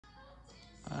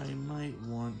I might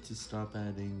want to stop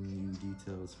adding new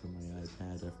details for my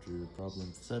iPad after a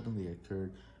problem suddenly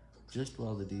occurred just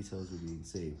while the details were being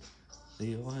saved.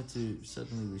 They all had to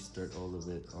suddenly restart all of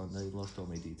it, and I lost all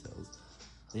my details.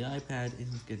 The iPad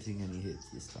isn't getting any hits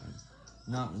this time.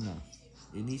 Not enough.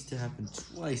 It needs to happen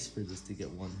twice for this to get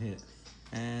one hit,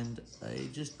 and I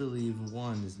just believe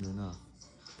one isn't enough.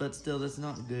 But still, that's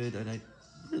not good, and I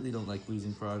really don't like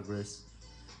losing progress.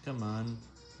 Come on.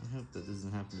 I hope that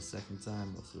doesn't happen a second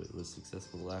time. Also, it was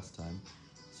successful last time.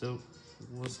 So,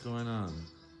 what's going on?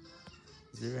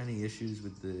 Is there any issues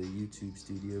with the YouTube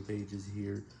studio pages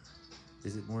here?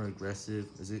 Is it more aggressive?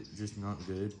 Is it just not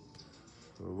good?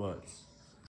 Or what?